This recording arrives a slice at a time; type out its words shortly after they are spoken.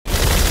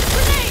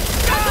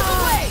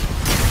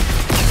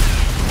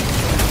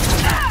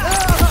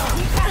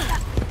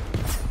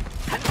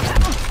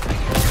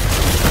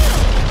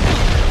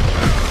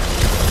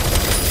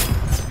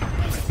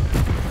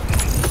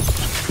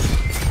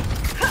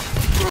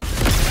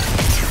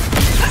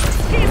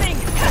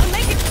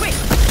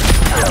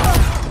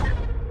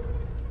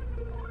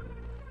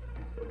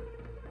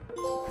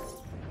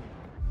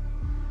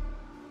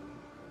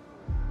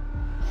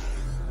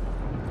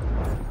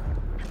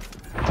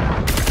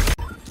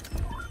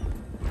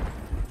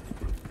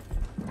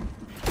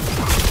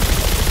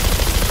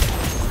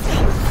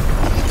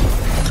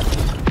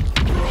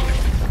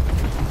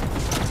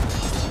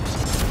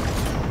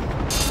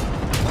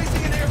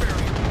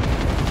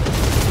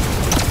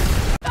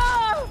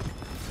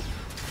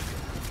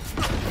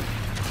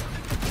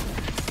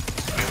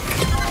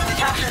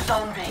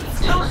Zone B.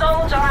 2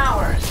 zones are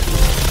ours.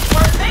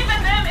 We're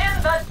leaving them in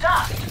the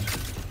dust.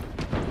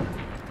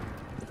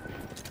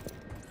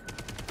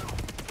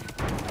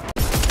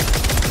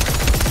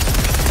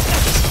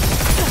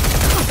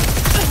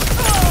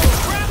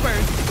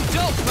 Rappers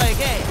don't play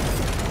games.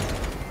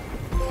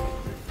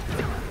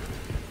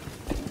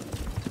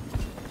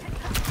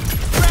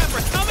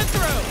 Rappers coming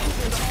through.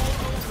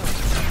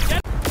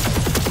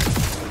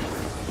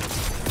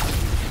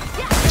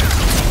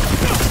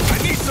 I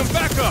need some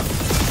backup.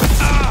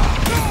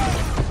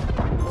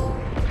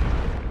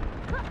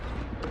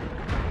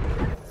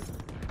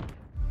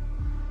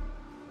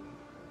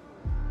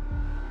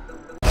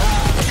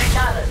 They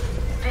got us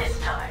this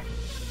time.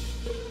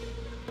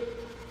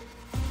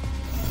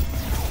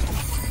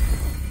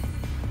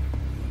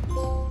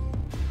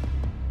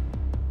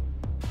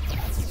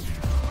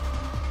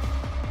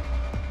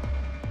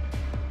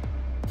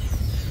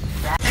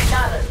 They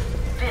got us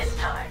this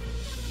time.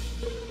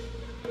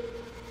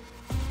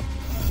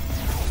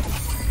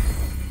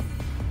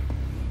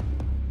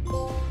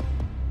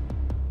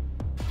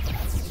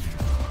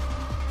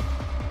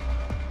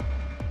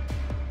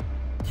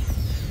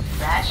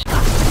 That's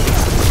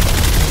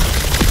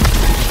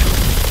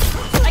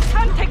I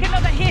can't take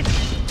another hit.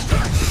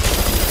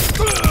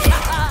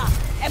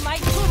 Am I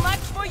too much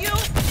for you?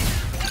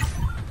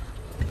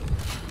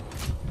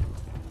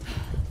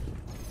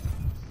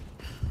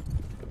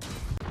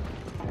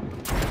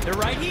 They're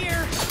right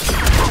here.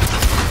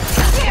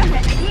 Damn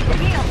it, I need to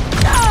heal.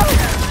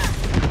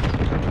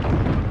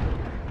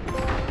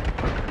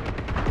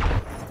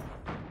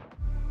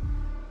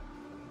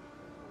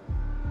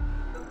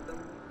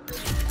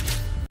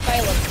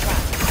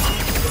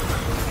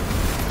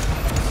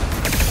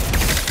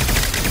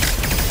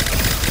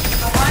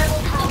 the rival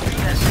crew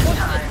beat us this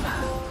time.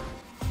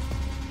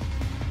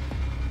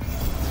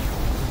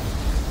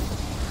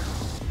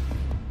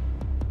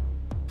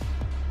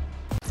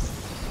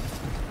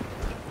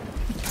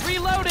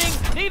 Reloading!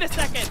 Need a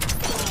second!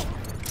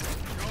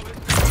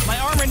 My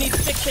armor needs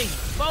fixing.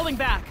 Falling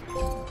back. You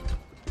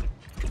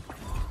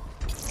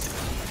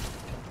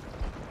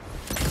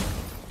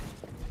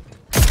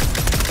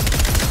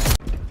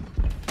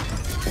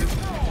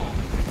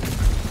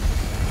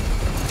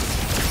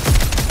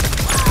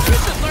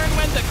should learn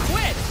when to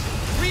quit!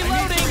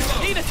 Reloading!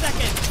 Need a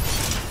second!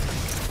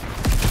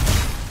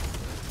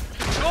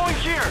 Going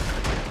here!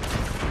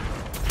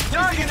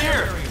 Target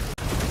here!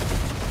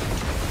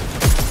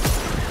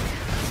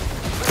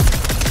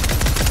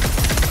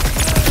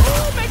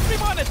 Ooh, makes me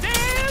want to dance!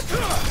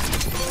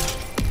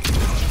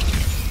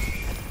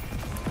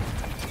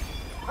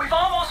 We've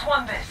almost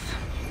won this.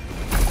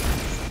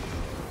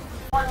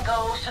 One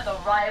goes to the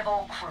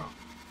rival crew.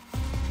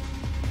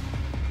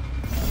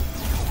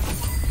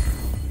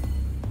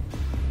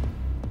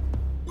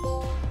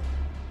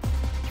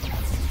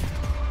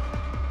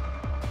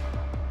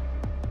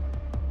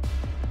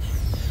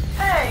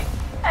 Hey!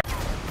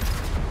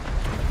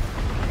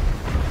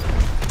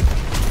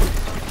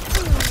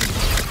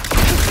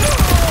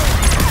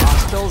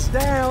 Hostiles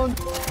down!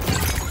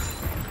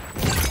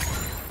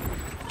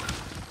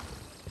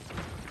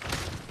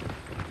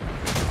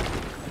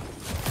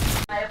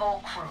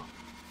 Rival crew.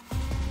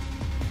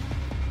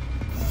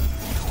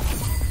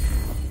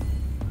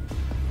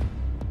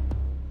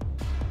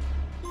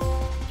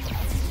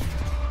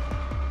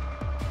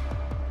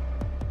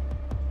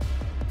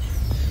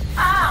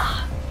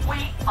 Ah! We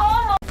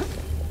almost...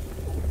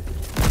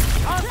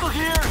 Hostile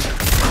here!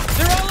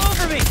 They're all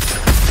over me!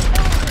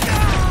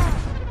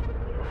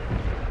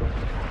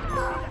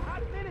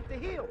 Hot minute to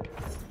heal!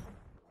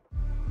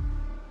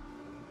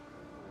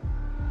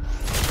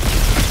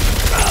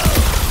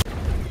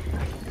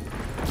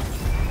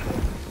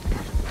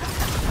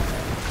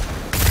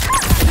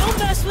 Don't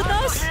mess with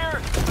us!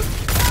 Here!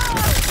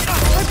 I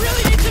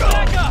really need some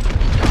backup!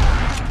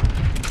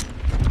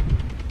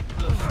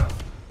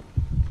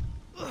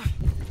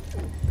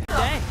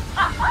 Dang.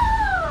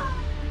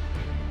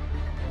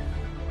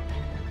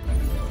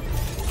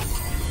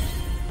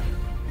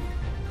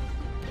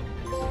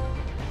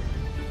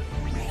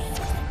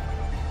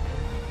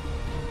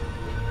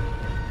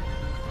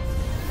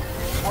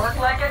 Work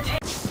like a team.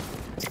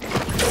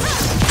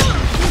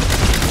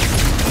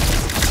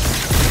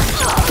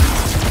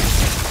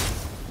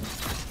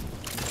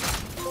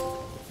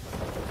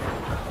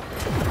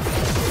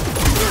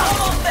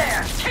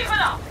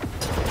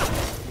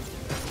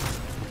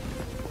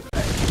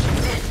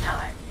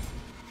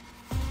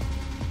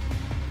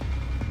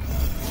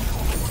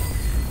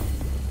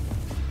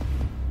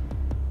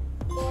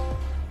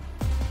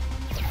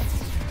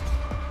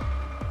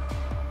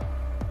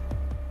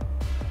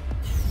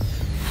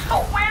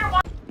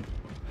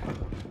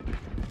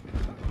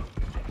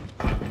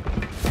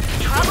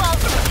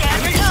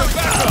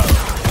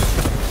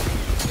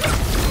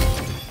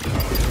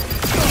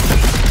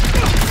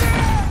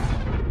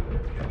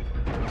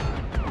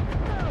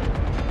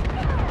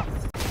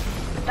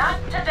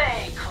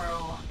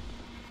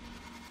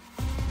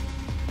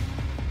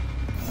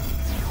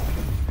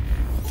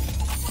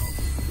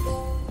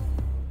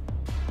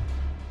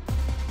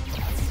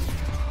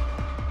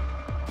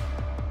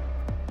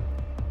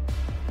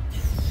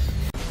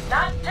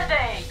 Not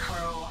today,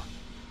 crew.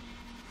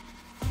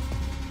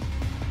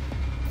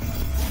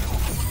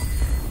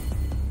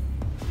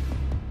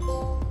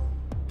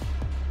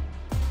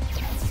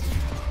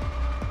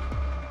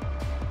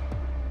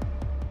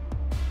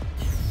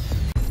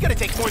 It's gonna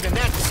take more than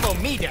that to slow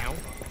me down.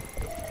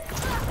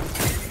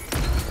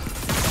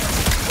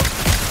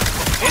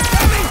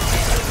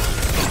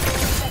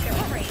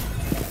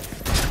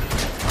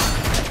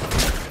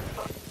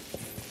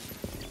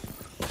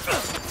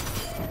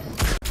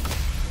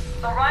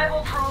 The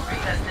rival crew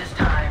beat us this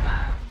time.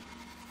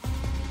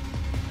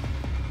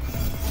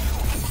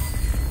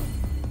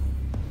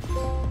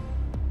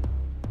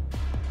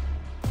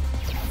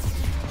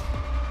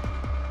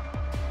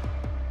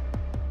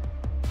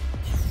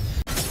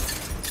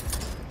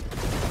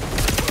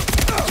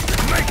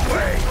 Make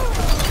way!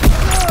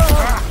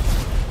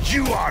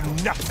 You are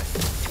nothing!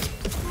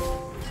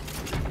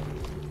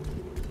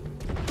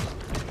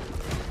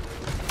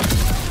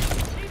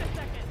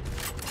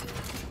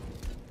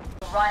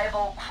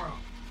 Rival crew.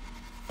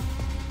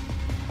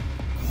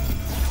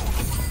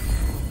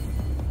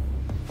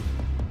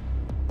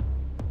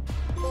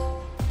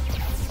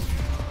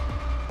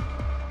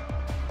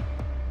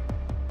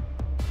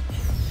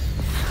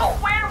 The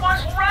win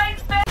was right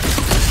there.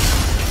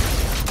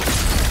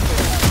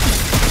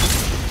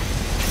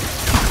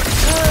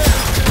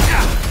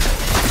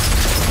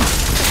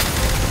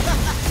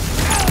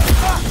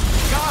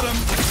 Got him!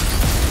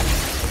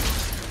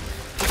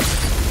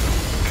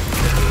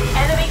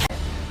 Enemy.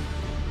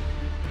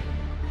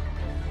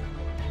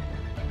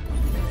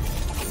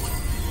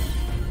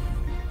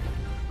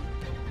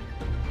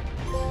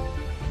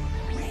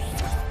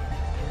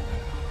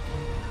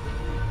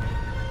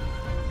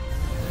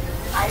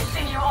 I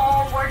see you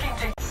all working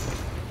together.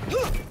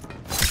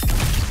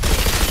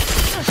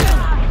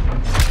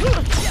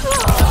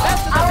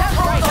 Our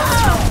crews are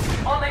down.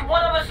 Only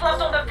one of us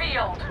left on the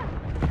field.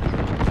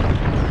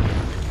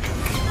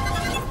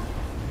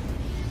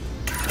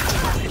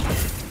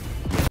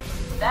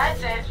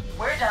 That's it.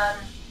 We're done.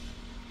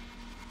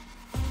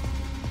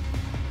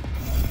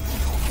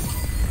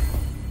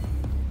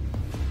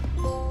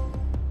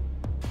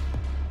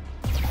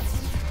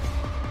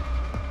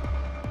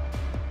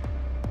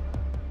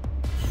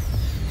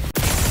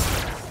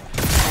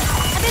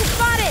 I've been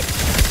spotted!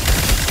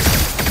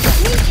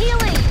 Need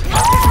healing!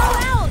 All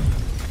out!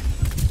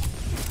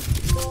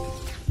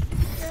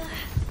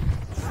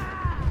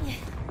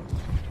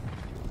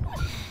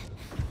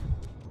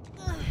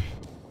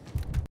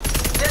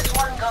 This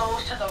one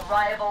goes to the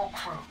rival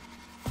crew.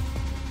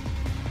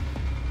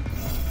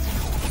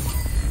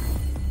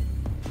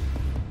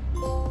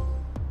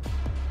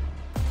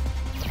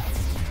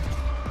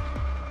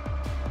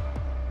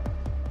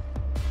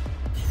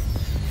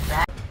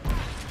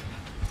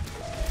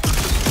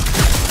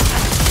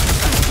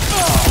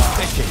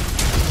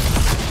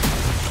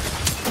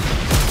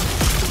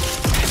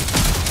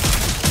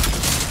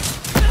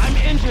 I'm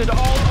injured all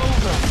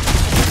over.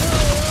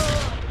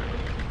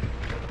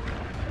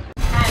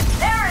 And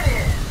there it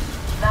is!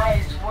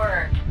 Nice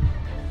work.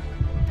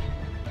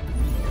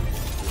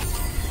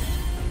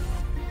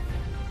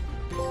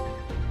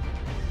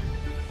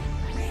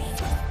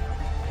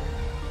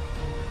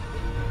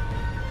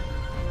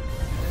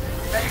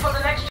 Ready for the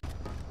next?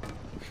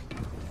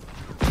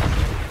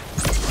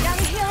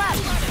 Gotta heal up!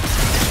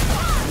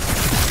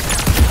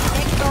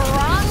 Make the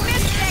wrong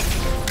mistake!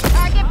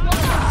 Target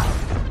blocked!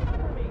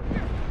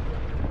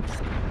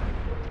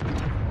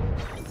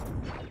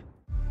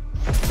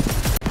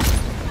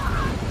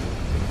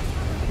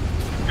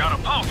 Got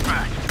a pulse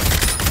back.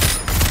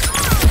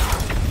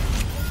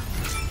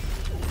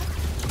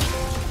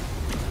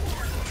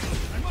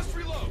 I must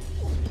reload.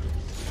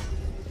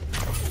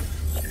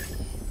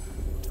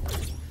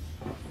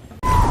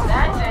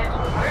 That's it.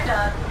 We're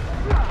done.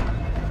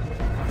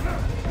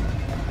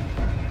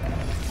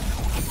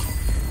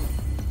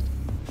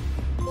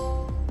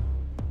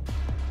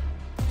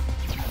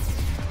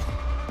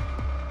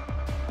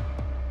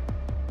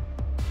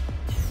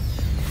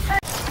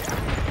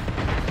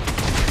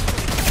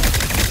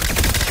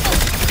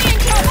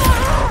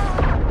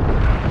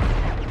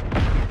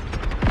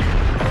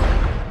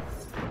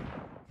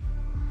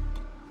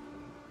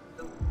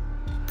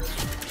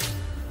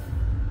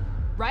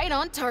 Right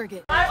on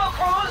target. Rival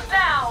crews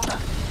down.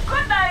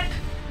 Good night.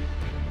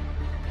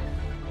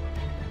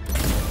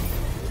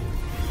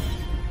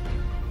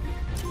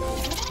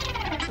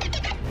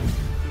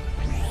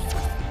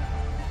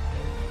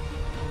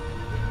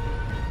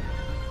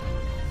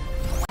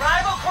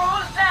 Rival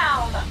crews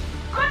down.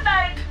 Good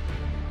night.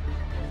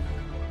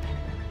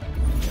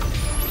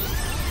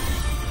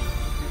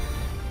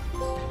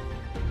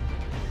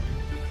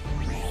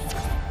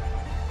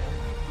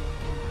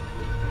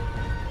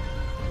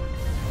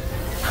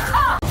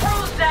 Ha!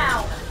 Crews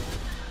down.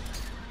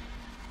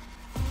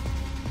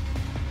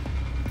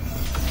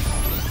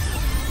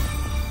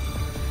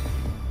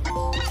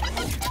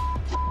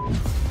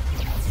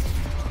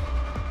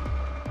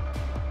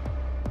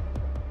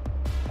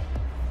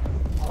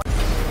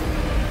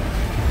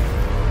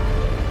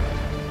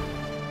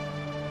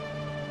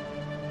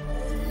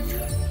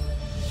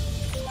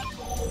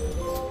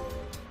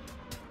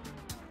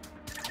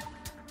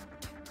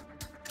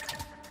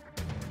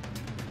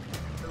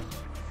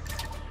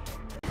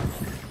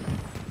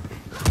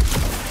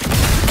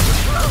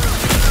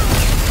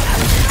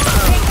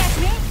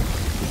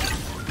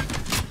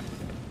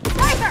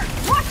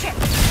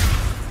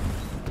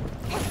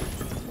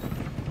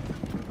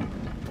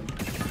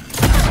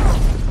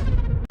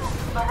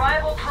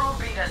 rival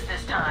crew beat us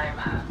this time.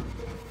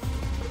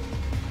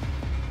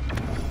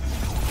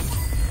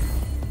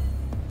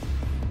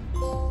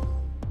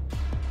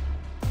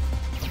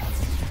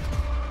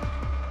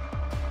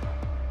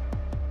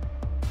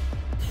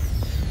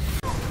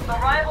 The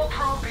rival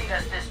crew beat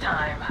us this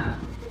time.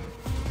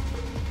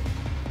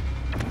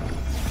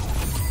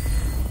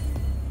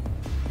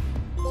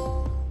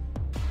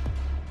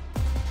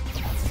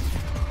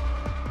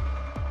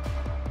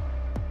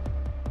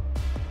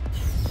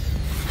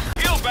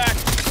 Heal back!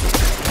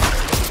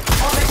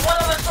 Only one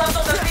of us left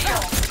on the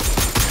field.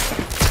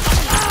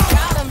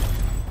 Got him.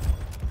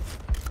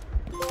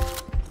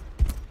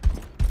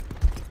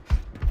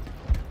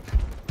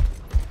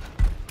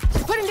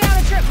 Putting down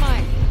a trip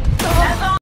mine.